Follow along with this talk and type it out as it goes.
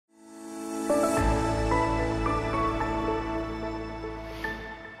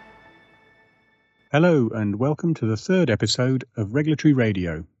Hello and welcome to the third episode of Regulatory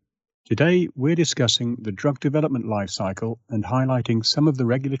Radio. Today we're discussing the drug development life cycle and highlighting some of the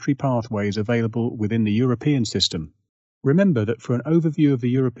regulatory pathways available within the European system. Remember that for an overview of the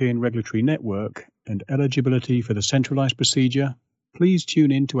European regulatory network and eligibility for the centralised procedure, please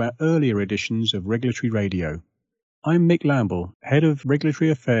tune in to our earlier editions of Regulatory Radio. I'm Mick Lamble, Head of Regulatory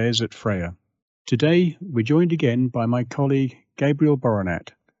Affairs at Freya. Today we're joined again by my colleague Gabriel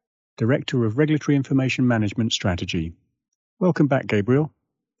Boronat, Director of Regulatory Information Management Strategy. Welcome back, Gabriel.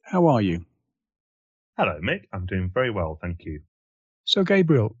 How are you? Hello, Mick. I'm doing very well, thank you. So,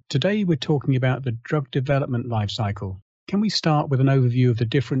 Gabriel, today we're talking about the drug development life cycle. Can we start with an overview of the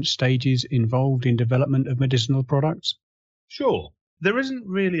different stages involved in development of medicinal products? Sure. There isn't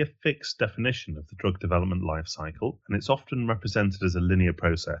really a fixed definition of the drug development life cycle, and it's often represented as a linear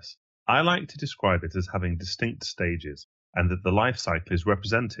process. I like to describe it as having distinct stages, and that the life cycle is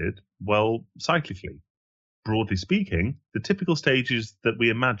represented, well, cyclically. Broadly speaking, the typical stages that we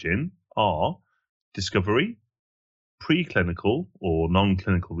imagine are discovery, preclinical or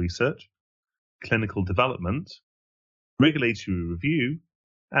non-clinical research, clinical development, regulatory review,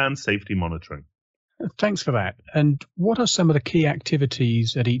 and safety monitoring. Thanks for that. And what are some of the key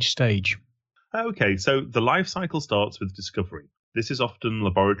activities at each stage? Okay, so the life cycle starts with discovery. This is often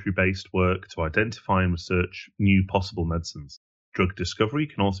laboratory-based work to identify and research new possible medicines. Drug discovery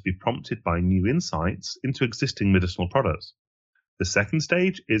can also be prompted by new insights into existing medicinal products. The second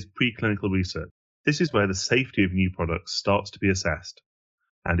stage is preclinical research. This is where the safety of new products starts to be assessed,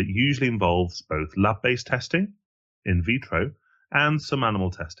 and it usually involves both lab-based testing, in vitro, and some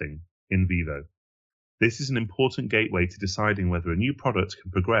animal testing, in vivo. This is an important gateway to deciding whether a new product can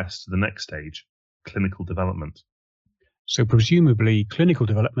progress to the next stage, clinical development. So presumably clinical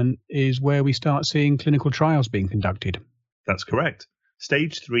development is where we start seeing clinical trials being conducted. That's correct.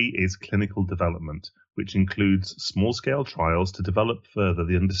 Stage 3 is clinical development, which includes small-scale trials to develop further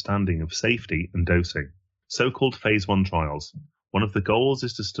the understanding of safety and dosing. So-called phase 1 trials. One of the goals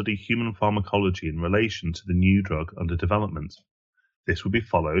is to study human pharmacology in relation to the new drug under development. This will be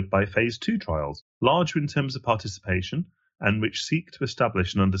followed by phase 2 trials, larger in terms of participation, and which seek to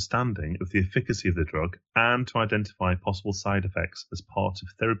establish an understanding of the efficacy of the drug and to identify possible side effects as part of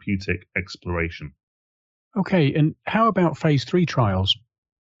therapeutic exploration. Okay, and how about phase 3 trials?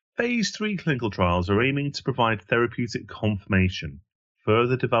 Phase 3 clinical trials are aiming to provide therapeutic confirmation,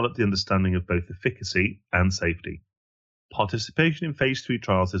 further develop the understanding of both efficacy and safety. Participation in phase 3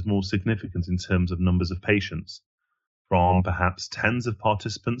 trials is more significant in terms of numbers of patients, from perhaps tens of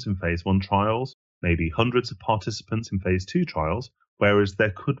participants in phase 1 trials, maybe hundreds of participants in phase 2 trials, whereas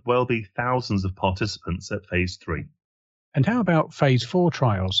there could well be thousands of participants at phase 3. And how about phase 4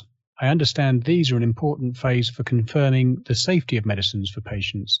 trials? I understand these are an important phase for confirming the safety of medicines for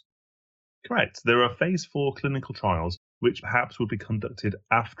patients. Correct. There are phase 4 clinical trials which perhaps would be conducted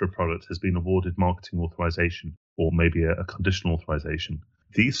after a product has been awarded marketing authorization or maybe a conditional authorization.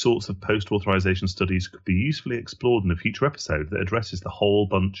 These sorts of post-authorization studies could be usefully explored in a future episode that addresses the whole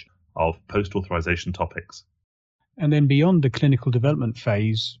bunch of post-authorization topics. And then beyond the clinical development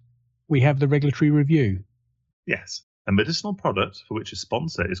phase, we have the regulatory review. Yes, a medicinal product for which a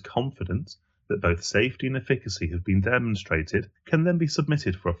sponsor is confident that both safety and efficacy have been demonstrated can then be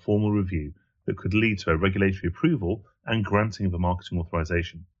submitted for a formal review that could lead to a regulatory approval and granting of a marketing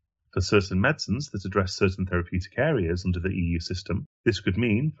authorization. For certain medicines that address certain therapeutic areas under the EU system, this could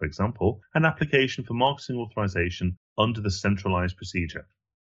mean, for example, an application for marketing authorization under the centralised procedure.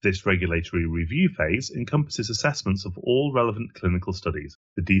 This regulatory review phase encompasses assessments of all relevant clinical studies,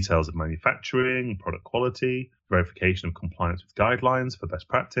 the details of manufacturing, product quality, verification of compliance with guidelines for best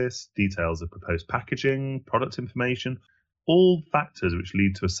practice, details of proposed packaging, product information, all factors which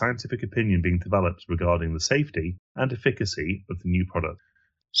lead to a scientific opinion being developed regarding the safety and efficacy of the new product.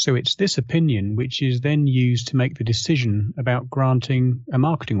 So it's this opinion which is then used to make the decision about granting a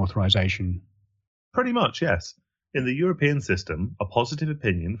marketing authorization. Pretty much, yes. In the European system, a positive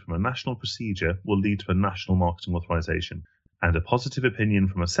opinion from a national procedure will lead to a national marketing authorization, and a positive opinion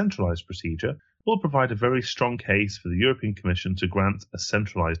from a centralised procedure will provide a very strong case for the European Commission to grant a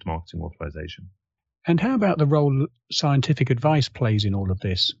centralised marketing authorization. And how about the role scientific advice plays in all of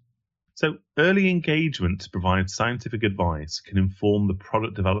this? So, early engagement to provide scientific advice can inform the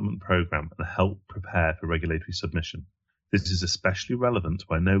product development programme and help prepare for regulatory submission. This is especially relevant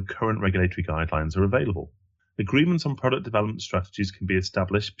where no current regulatory guidelines are available. Agreements on product development strategies can be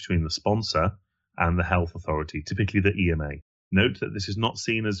established between the sponsor and the health authority, typically the EMA. Note that this is not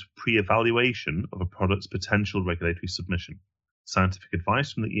seen as pre-evaluation of a product's potential regulatory submission. Scientific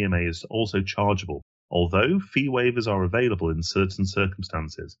advice from the EMA is also chargeable, although fee waivers are available in certain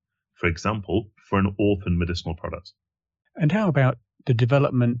circumstances. for example, for an orphan medicinal product. And how about the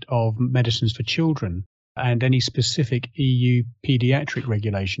development of medicines for children and any specific EU paediatric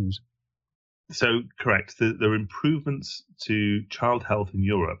regulations? So, correct. The improvements to child health in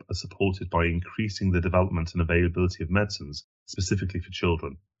Europe are supported by increasing the development and availability of medicines specifically for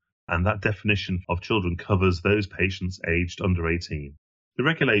children. And that definition of children covers those patients aged under 18. The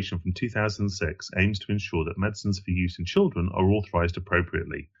regulation from 2006 aims to ensure that medicines for use in children are authorised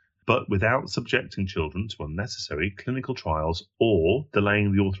appropriately, but without subjecting children to unnecessary clinical trials or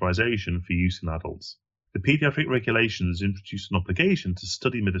delaying the authorisation for use in adults. The paediatric regulations introduced an obligation to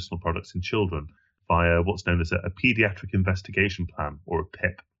study medicinal products in children via what's known as a paediatric investigation plan, or a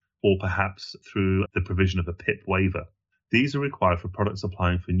PIP, or perhaps through the provision of a PIP waiver. These are required for products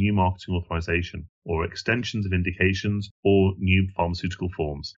applying for new marketing authorization, or extensions of indications, or new pharmaceutical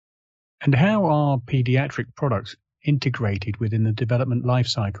forms. And how are paediatric products integrated within the development life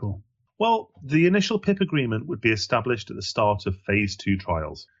cycle? Well, the initial PIP agreement would be established at the start of Phase 2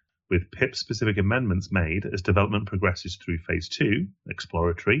 trials, with PIP-specific amendments made as development progresses through Phase 2,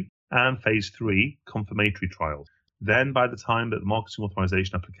 exploratory, and Phase 3, confirmatory trials. Then, by the time that the marketing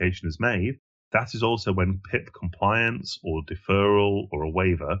authorization application is made, that is also when PIP compliance or deferral or a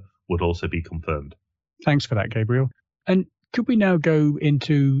waiver would also be confirmed. Thanks for that, Gabriel. And could we now go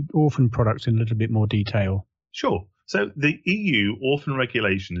into orphan products in a little bit more detail? Sure. So the EU orphan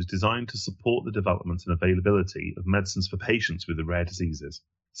regulation is designed to support the development and availability of medicines for patients with rare diseases.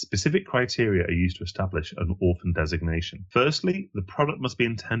 Specific criteria are used to establish an orphan designation. Firstly, the product must be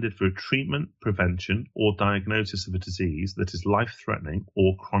intended for a treatment, prevention, or diagnosis of a disease that is life-threatening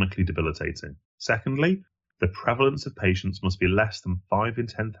or chronically debilitating. Secondly, the prevalence of patients must be less than 5 in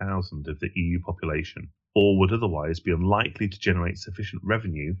 10,000 of the EU population, or would otherwise be unlikely to generate sufficient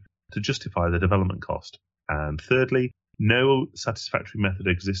revenue to justify the development cost. And thirdly, no satisfactory method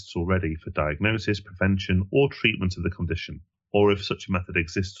exists already for diagnosis, prevention, or treatment of the condition. Or if such a method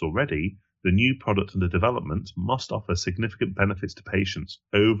exists already, the new product under development must offer significant benefits to patients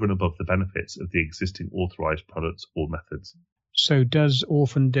over and above the benefits of the existing authorized products or methods. So does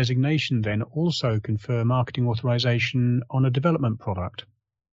orphan designation then also confer marketing authorization on a development product?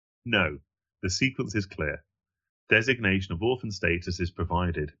 No, the sequence is clear. Designation of orphan status is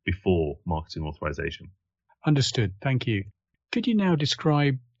provided before marketing authorization. Understood, thank you. Could you now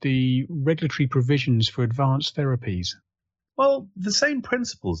describe the regulatory provisions for advanced therapies? Well, the same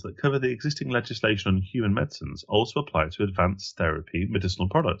principles that cover the existing legislation on human medicines also apply to advanced therapy medicinal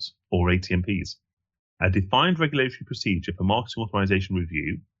products, or ATMPs. A defined regulatory procedure for marketing authorization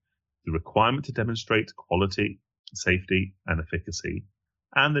review, the requirement to demonstrate quality, safety, and efficacy,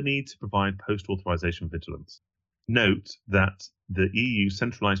 and the need to provide post-authorization vigilance. Note that the EU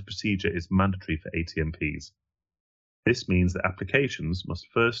centralized procedure is mandatory for ATMPs. This means that applications must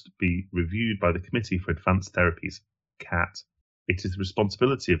first be reviewed by the Committee for Advanced Therapies, CAT. It is the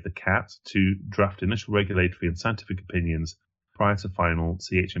responsibility of the CAT to draft initial regulatory and scientific opinions prior to final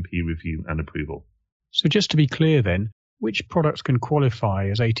CHMP review and approval. So just to be clear then, which products can qualify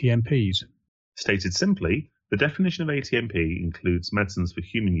as ATMPs? Stated simply, the definition of ATMP includes medicines for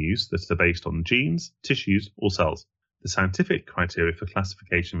human use that are based on genes, tissues, or cells. The scientific criteria for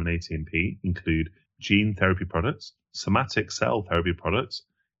classification of an ATMP include gene therapy products, somatic cell therapy products,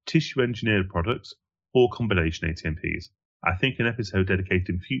 tissue-engineered products, or combination ATMPs. I think an episode dedicated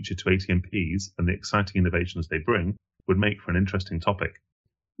in future to ATMPs and the exciting innovations they bring would make for an interesting topic.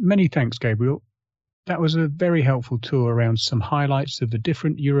 Many thanks, Gabriel. That was a very helpful tour around some highlights of the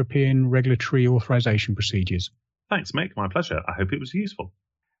different European regulatory authorization procedures. Thanks, Mick. My pleasure. I hope it was useful.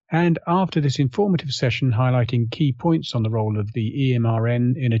 And after this informative session highlighting key points on the role of the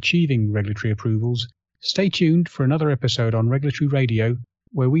EMRN in achieving regulatory approvals, stay tuned for another episode on Regulatory Radio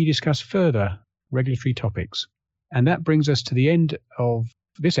where we discuss further regulatory topics. And that brings us to the end of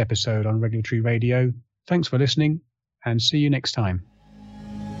this episode on Regulatory Radio. Thanks for listening and see you next time.